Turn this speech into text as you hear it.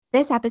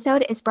This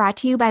episode is brought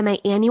to you by my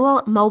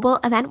annual mobile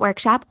event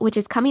workshop, which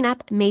is coming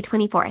up May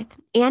 24th.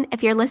 And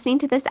if you're listening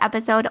to this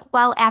episode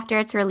well after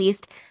it's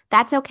released,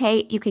 that's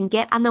okay. You can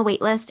get on the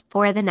waitlist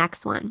for the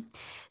next one.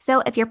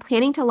 So if you're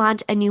planning to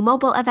launch a new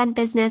mobile event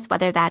business,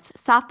 whether that's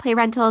soft play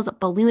rentals,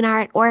 balloon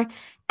art, or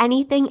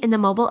anything in the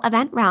mobile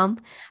event realm,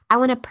 I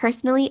want to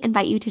personally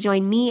invite you to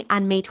join me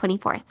on May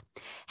 24th.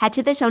 Head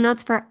to the show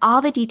notes for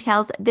all the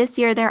details. This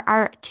year, there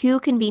are 2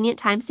 convenient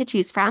times to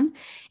choose from.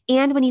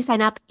 And when you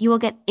sign up, you will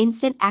get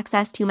instant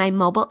access to my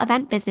mobile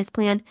event business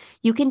plan.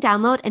 You can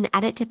download and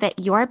edit to fit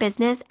your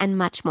business and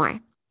much more.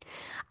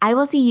 I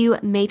will see you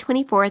May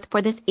 24th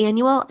for this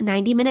annual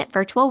 90-minute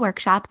virtual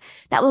workshop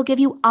that will give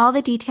you all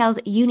the details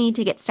you need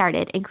to get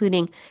started,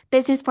 including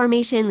business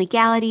formation,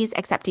 legalities,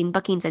 accepting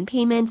bookings and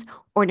payments,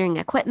 ordering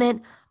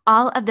equipment.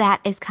 All of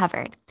that is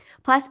covered.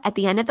 Plus, at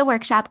the end of the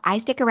workshop, I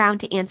stick around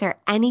to answer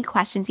any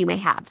questions you may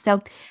have.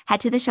 So head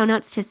to the show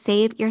notes to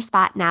save your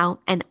spot now,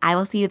 and I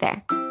will see you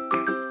there.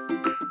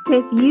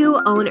 If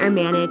you own or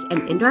manage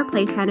an indoor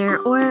play center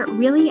or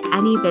really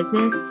any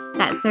business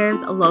that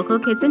serves local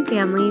kids and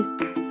families,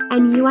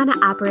 and you want to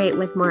operate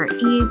with more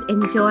ease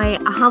and joy,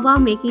 all while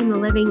making the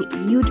living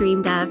you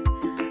dreamed of,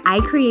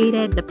 I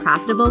created the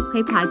Profitable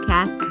Play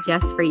Podcast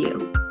just for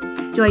you.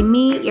 Join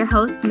me, your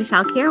host,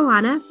 Michelle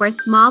Caruana, for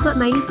small but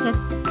mighty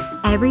tips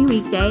every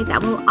weekday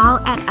that will all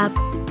add up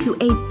to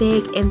a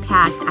big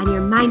impact on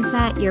your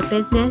mindset, your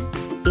business,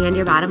 and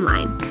your bottom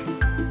line.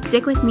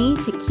 Stick with me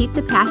to keep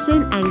the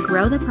passion and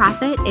grow the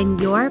profit in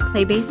your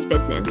play-based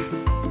business.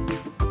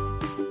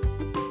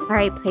 All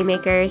right,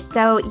 Playmakers.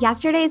 So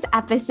yesterday's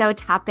episode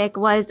topic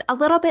was a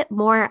little bit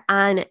more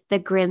on the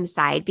grim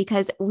side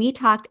because we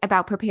talked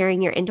about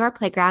preparing your indoor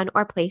playground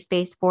or play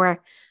space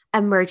for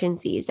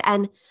emergencies.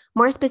 And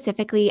more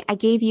specifically, I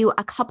gave you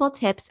a couple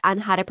tips on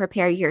how to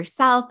prepare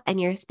yourself and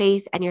your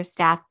space and your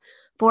staff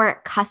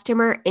for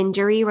customer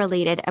injury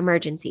related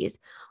emergencies,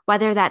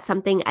 whether that's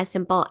something as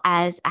simple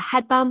as a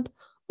head bump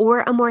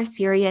or a more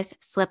serious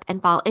slip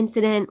and fall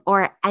incident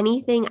or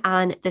anything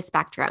on the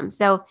spectrum.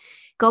 So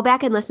go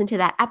back and listen to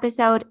that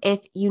episode if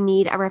you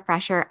need a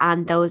refresher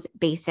on those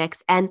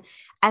basics. And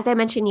as I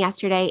mentioned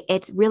yesterday,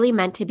 it's really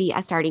meant to be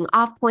a starting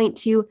off point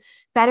to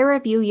better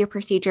review your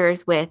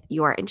procedures with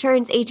your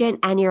insurance agent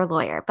and your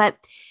lawyer. But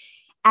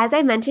as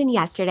I mentioned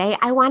yesterday,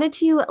 I wanted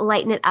to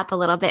lighten it up a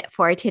little bit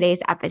for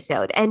today's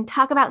episode and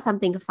talk about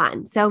something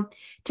fun. So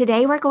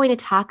today we're going to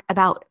talk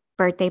about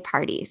birthday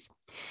parties.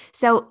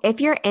 So if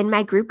you're in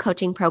my group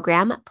coaching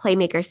program,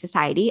 Playmaker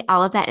Society,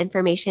 all of that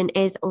information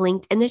is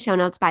linked in the show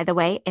notes, by the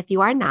way, if you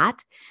are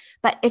not.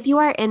 But if you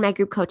are in my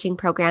group coaching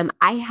program,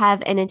 I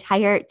have an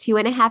entire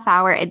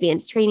 2.5-hour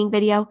advanced training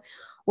video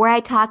where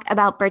I talk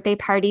about birthday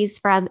parties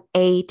from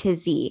A to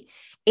Z,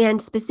 and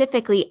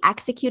specifically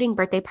executing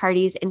birthday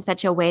parties in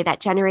such a way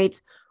that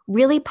generates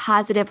really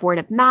positive word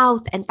of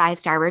mouth and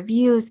 5-star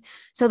reviews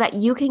so that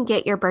you can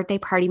get your birthday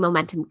party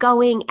momentum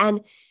going,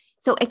 and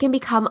so it can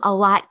become a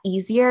lot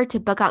easier to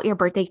book out your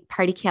birthday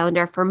party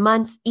calendar for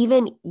months,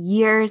 even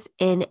years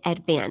in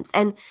advance.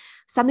 And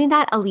something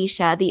that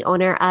Alicia, the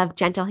owner of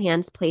Gentle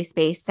Hands Play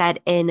Space, said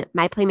in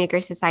my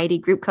Playmaker Society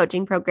group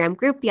coaching program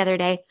group the other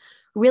day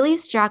really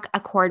struck a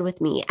chord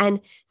with me.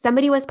 And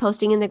somebody was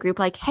posting in the group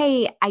like,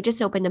 hey, I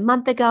just opened a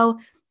month ago.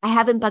 I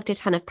haven't booked a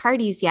ton of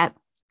parties yet.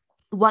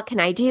 What can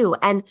I do?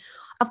 And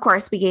of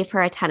course, we gave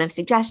her a ton of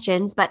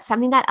suggestions, but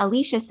something that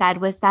Alicia said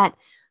was that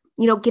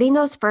getting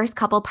those first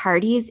couple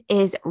parties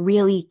is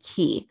really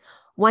key.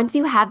 Once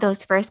you have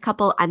those first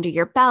couple under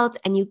your belt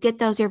and you get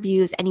those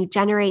reviews and you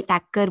generate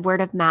that good word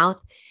of mouth,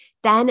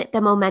 then the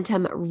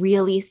momentum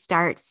really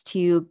starts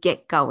to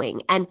get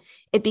going and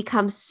it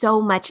becomes so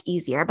much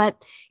easier.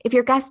 But if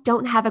your guests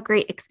don't have a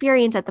great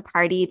experience at the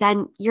party,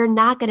 then you're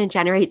not going to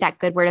generate that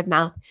good word of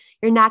mouth.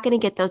 You're not going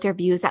to get those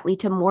reviews that lead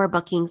to more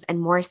bookings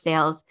and more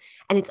sales.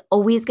 And it's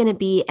always going to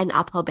be an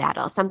uphill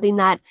battle. Something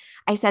that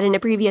I said in a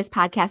previous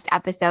podcast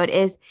episode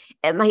is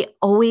it might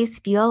always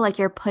feel like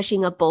you're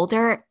pushing a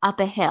boulder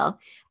up a hill.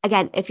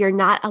 Again, if you're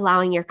not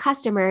allowing your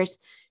customers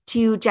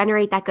to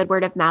generate that good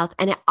word of mouth,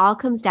 and it all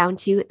comes down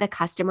to the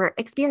customer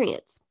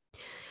experience.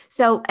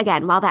 So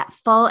again, while that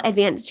full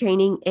advanced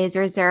training is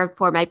reserved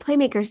for my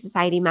Playmaker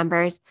Society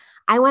members,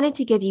 I wanted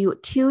to give you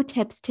 2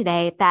 tips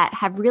today that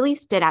have really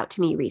stood out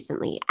to me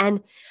recently.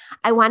 And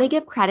I want to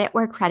give credit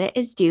where credit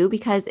is due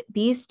because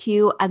these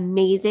 2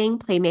 amazing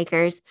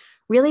playmakers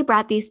really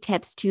brought these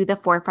tips to the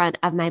forefront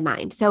of my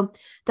mind. So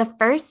the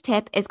first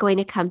tip is going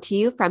to come to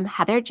you from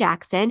Heather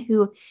Jackson,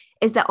 who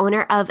is the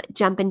owner of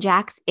Jumpin'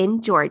 Jacks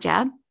in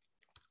Georgia.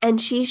 And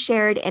she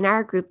shared in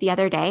our group the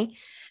other day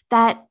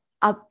that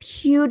a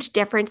huge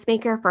difference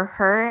maker for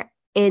her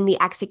in the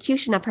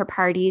execution of her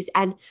parties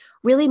and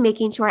really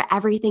making sure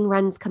everything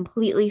runs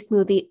completely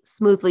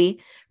smoothly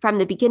from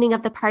the beginning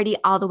of the party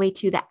all the way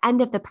to the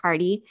end of the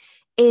party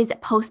is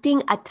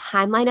posting a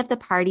timeline of the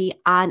party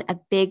on a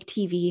big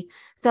TV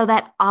so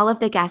that all of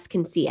the guests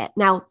can see it.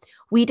 Now,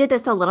 we did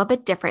this a little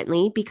bit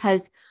differently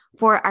because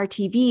For our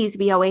TVs,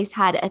 we always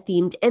had a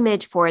themed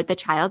image for the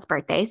child's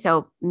birthday.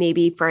 So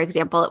maybe, for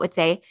example, it would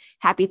say,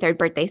 "Happy third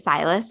birthday,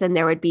 Silas." And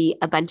there would be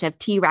a bunch of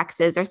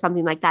T-Rexes or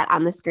something like that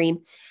on the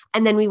screen.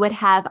 And then we would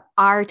have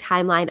our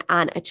timeline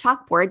on a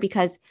chalkboard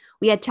because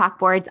we had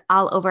chalkboards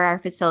all over our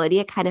facility.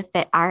 It kind of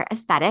fit our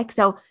aesthetic.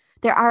 So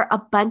there are a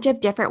bunch of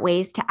different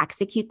ways to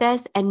execute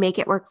this and make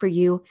it work for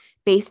you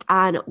based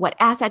on what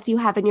assets you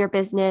have in your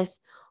business,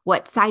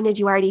 what signage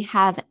you already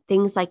have,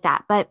 things like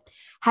that. But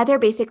Heather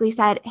basically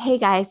said, "Hey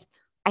guys,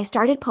 I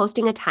started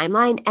posting a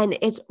timeline and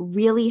it's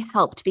really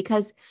helped,"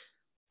 because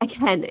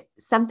again,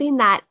 something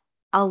that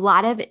a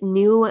lot of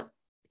new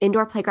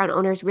indoor playground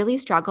owners really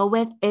struggle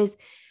with is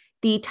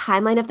the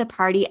timeline of the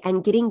party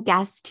and getting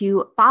guests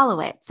to follow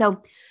it.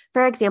 So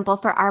for example,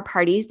 for our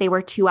parties, they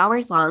were 2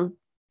 hours long.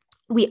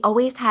 We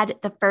always had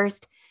the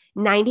first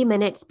 90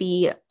 minutes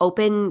be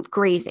open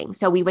grazing.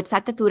 So we would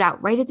set the food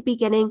out right at the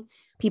beginning.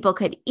 People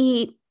could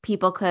eat,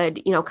 people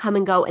could, come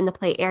and go in the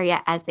play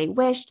area as they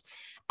wished.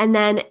 And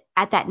then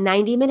at that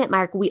 90-minute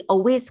mark, we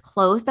always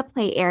close the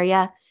play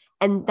area.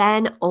 And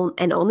then,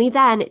 and only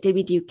then, did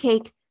we do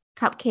cake,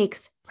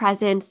 cupcakes,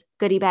 presents,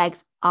 goodie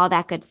bags, all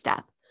that good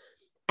stuff.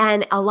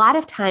 And a lot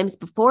of times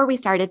before we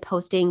started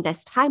posting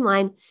this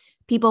timeline,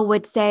 people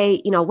would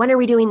say, "When are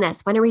we doing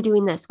this? When are we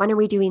doing this? When are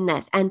we doing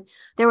this?" And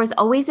there was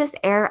always this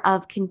air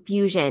of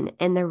confusion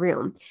in the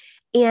room.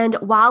 And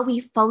while we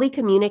fully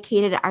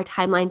communicated our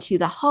timeline to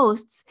the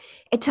hosts,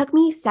 it took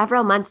me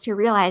several months to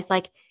realize,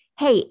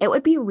 hey, it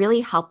would be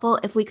really helpful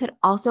if we could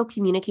also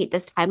communicate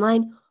this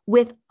timeline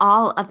with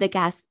all of the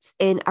guests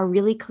in a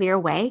really clear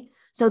way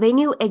so they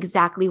knew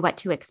exactly what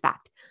to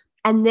expect.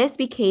 And this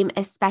became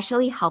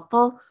especially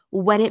helpful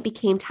when it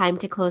became time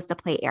to close the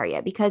play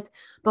area, because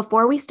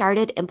before we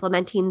started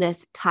implementing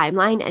this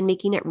timeline and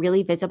making it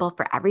really visible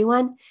for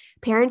everyone,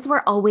 parents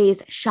were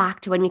always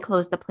shocked when we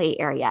closed the play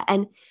area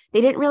and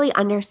they didn't really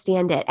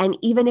understand it. And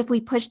even if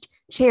we pushed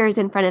chairs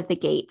in front of the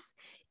gates,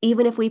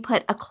 even if we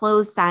put a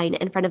close sign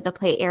in front of the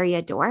play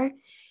area door,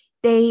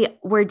 they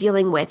were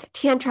dealing with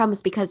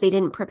tantrums because they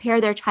didn't prepare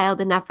their child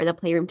enough for the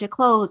playroom to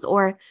close,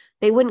 or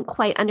they wouldn't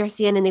quite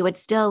understand and they would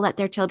still let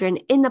their children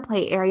in the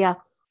play area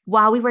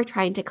while we were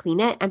trying to clean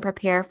it and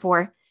prepare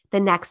for the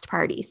next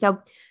party. So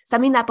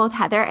something that both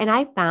Heather and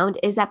I found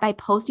is that by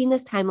posting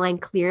this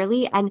timeline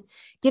clearly and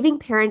giving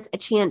parents a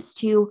chance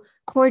to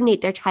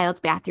coordinate their child's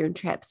bathroom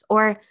trips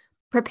or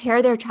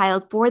prepare their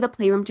child for the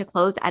playroom to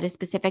close at a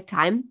specific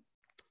time,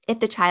 if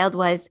the child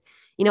was,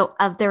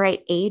 of the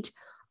right age,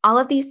 all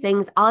of these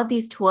things, all of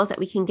these tools that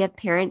we can give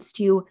parents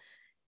to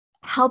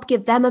help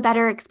give them a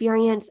better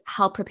experience,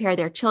 help prepare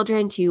their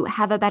children to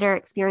have a better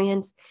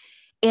experience.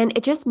 And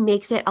it just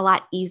makes it a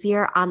lot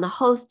easier on the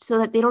host so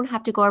that they don't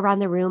have to go around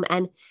the room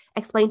and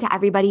explain to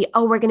everybody,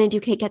 "Oh, we're going to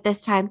do cake at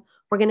this time.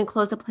 We're going to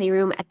close the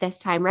playroom at this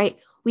time," right?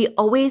 We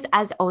always,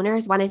 as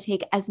owners, want to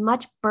take as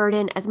much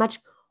burden, as much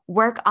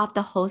work off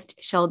the host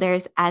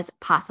shoulders as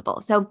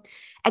possible. So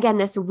again,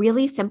 this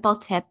really simple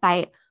tip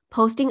by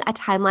posting a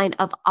timeline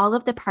of all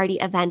of the party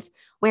events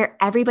where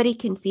everybody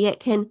can see it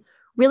can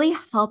really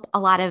help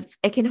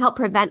it can help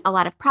prevent a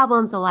lot of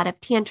problems, a lot of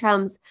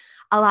tantrums,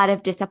 a lot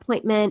of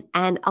disappointment,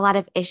 and a lot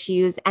of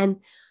issues. And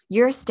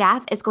your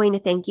staff is going to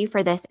thank you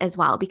for this as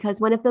well,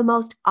 because one of the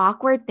most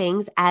awkward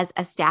things as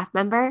a staff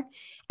member,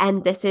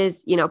 and this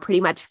is,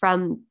 pretty much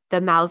from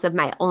the mouths of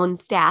my own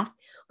staff,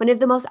 one of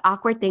the most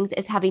awkward things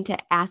is having to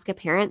ask a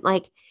parent,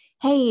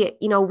 "Hey,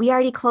 we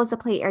already closed the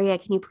play area.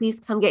 Can you please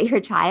come get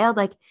your child?"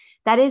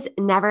 That is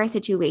never a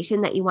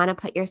situation that you want to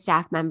put your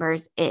staff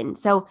members in.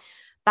 So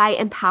by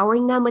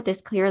empowering them with this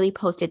clearly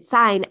posted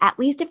sign, at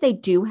least if they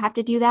do have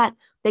to do that,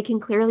 they can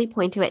clearly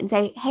point to it and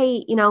say,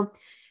 "Hey,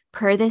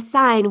 per this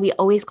sign, we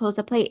always close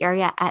the play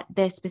area at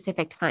this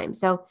specific time.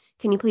 So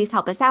can you please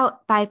help us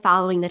out by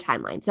following the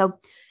timeline?" So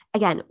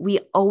again, we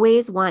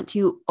always want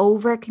to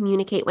over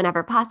communicate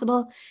whenever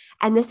possible.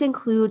 And this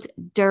includes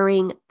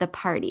during the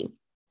party.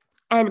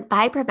 And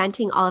by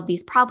preventing all of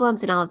these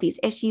problems and all of these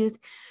issues,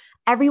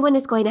 everyone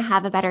is going to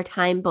have a better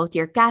time, both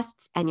your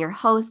guests and your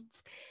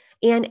hosts.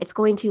 And it's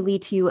going to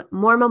lead to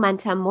more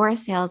momentum, more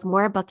sales,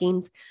 more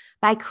bookings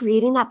by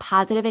creating that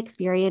positive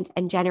experience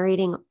and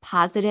generating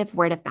positive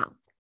word of mouth.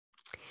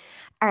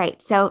 All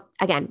right. So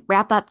again,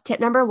 wrap up. Tip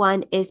number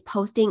 1 is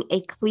posting a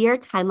clear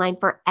timeline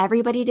for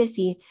everybody to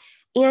see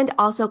and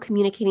also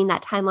communicating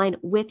that timeline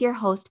with your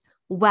host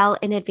well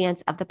in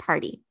advance of the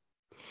party.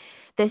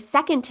 The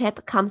second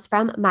tip comes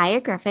from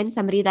Maya Griffin,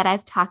 somebody that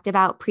I've talked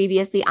about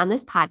previously on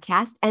this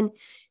podcast, and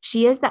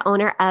she is the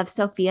owner of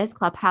Sophia's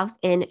Clubhouse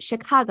in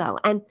Chicago.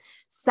 And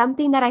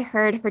something that I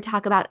heard her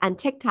talk about on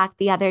TikTok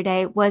the other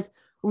day was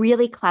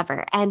really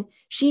clever. And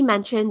she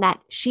mentioned that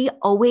she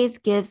always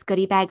gives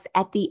goodie bags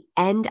at the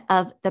end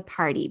of the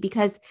party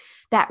because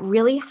that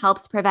really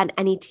helps prevent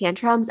any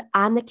tantrums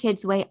on the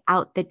kids' way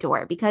out the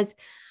door. Because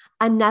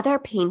another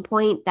pain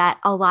point that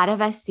a lot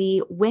of us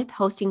see with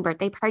hosting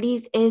birthday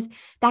parties is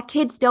that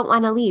kids don't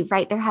want to leave,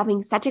 right? They're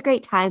having such a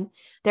great time.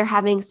 They're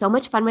having so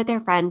much fun with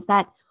their friends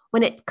that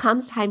when it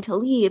comes time to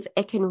leave,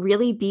 it can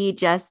really be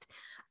just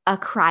a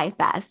cry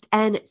fest.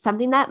 And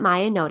something that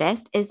Maya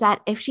noticed is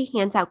that if she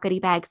hands out goodie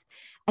bags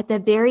at the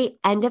very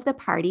end of the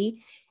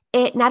party,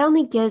 it not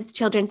only gives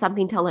children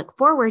something to look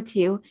forward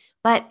to,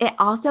 but it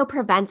also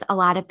prevents a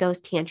lot of those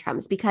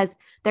tantrums because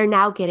they're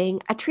now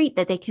getting a treat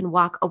that they can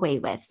walk away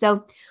with.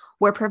 So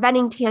we're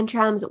preventing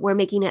tantrums. We're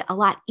making it a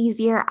lot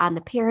easier on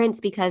the parents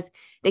because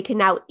they can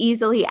now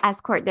easily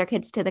escort their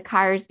kids to the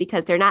cars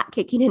because they're not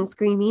kicking and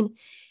screaming.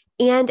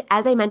 And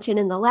as I mentioned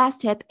in the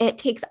last tip, it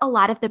takes a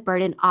lot of the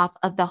burden off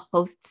of the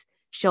host's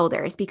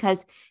shoulders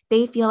because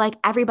they feel like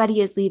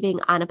everybody is leaving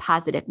on a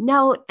positive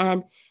note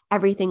and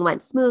everything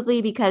went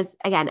smoothly. Because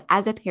again,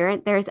 as a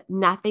parent, there's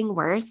nothing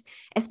worse,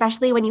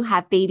 especially when you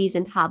have babies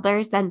and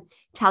toddlers, than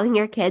telling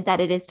your kid that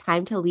it is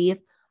time to leave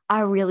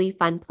a really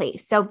fun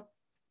place. So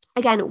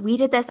again, we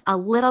did this a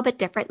little bit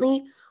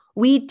differently.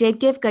 We did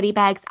give goodie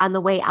bags on the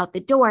way out the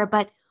door,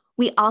 but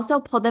we also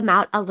pulled them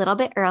out a little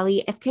bit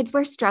early if kids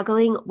were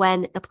struggling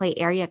when the play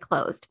area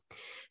closed.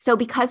 So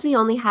because we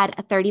only had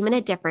a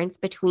 30-minute difference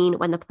between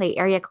when the play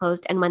area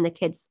closed and when the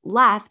kids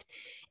left,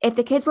 if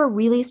the kids were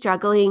really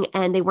struggling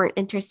and they weren't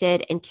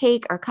interested in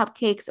cake or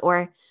cupcakes,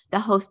 or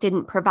the host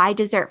didn't provide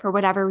dessert for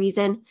whatever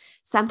reason,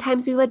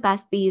 sometimes we would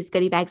bust these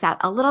goodie bags out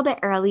a little bit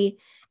early,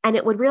 and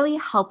it would really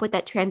help with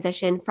that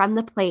transition from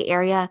the play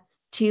area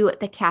to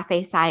the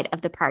cafe side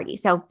of the party.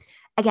 So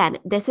again,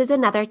 this is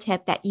another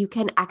tip that you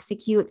can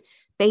execute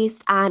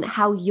based on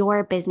how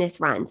your business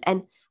runs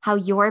and how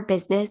your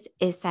business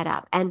is set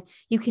up, and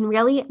you can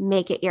really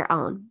make it your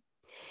own.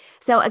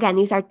 So again,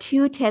 these are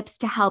 2 tips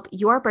to help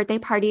your birthday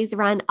parties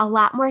run a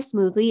lot more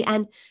smoothly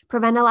and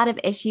prevent a lot of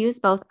issues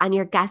both on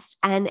your guest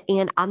end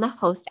and on the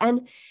host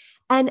end.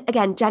 And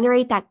again,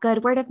 generate that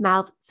good word of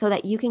mouth so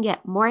that you can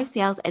get more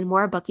sales and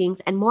more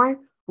bookings and more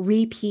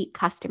repeat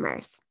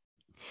customers.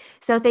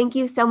 So thank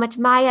you so much,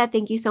 Maya.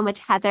 Thank you so much,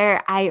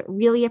 Heather. I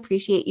really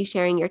appreciate you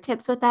sharing your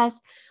tips with us.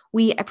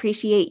 We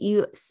appreciate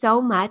you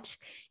so much.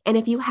 And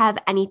if you have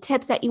any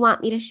tips that you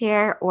want me to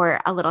share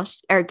or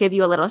give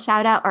you a little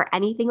shout out or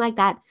anything like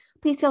that,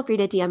 please feel free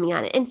to DM me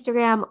on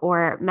Instagram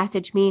or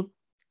message me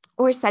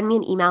or send me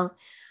an email.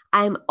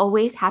 I'm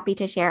always happy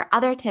to share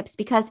other tips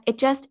because it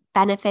just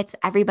benefits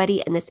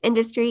everybody in this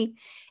industry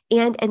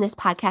and in this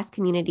podcast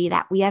community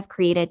that we have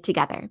created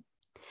together.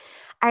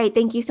 All right,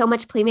 thank you so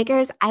much,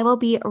 Playmakers. I will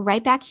be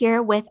right back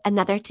here with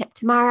another tip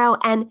tomorrow.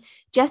 And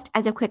just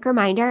as a quick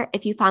reminder,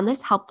 if you found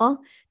this helpful,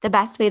 the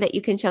best way that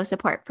you can show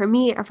support for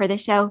me or for the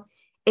show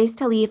is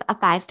to leave a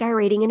 5-star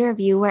rating and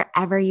review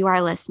wherever you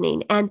are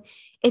listening. And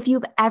if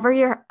you've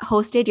ever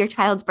hosted your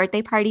child's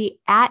birthday party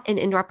at an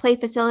indoor play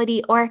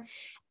facility or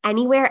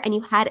anywhere and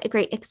you had a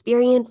great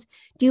experience,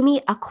 do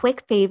me a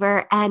quick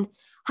favor and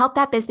help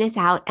that business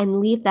out and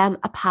leave them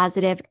a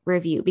positive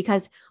review,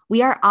 because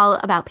we are all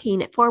about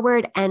paying it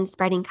forward and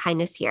spreading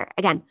kindness here.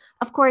 Again,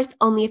 of course,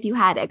 only if you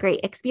had a great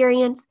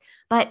experience,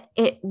 but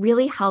it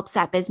really helps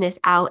that business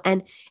out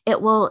and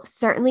it will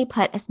certainly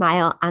put a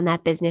smile on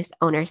that business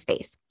owner's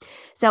face.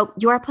 So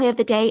your play of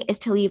the day is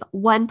to leave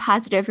 1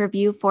 positive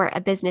review for a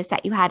business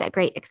that you had a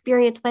great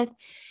experience with,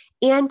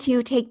 and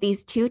to take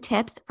these 2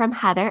 tips from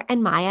Heather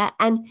and Maya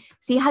and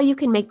see how you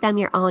can make them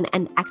your own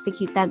and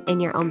execute them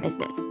in your own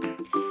business.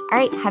 All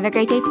right, have a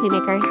great day,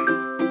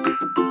 Playmakers.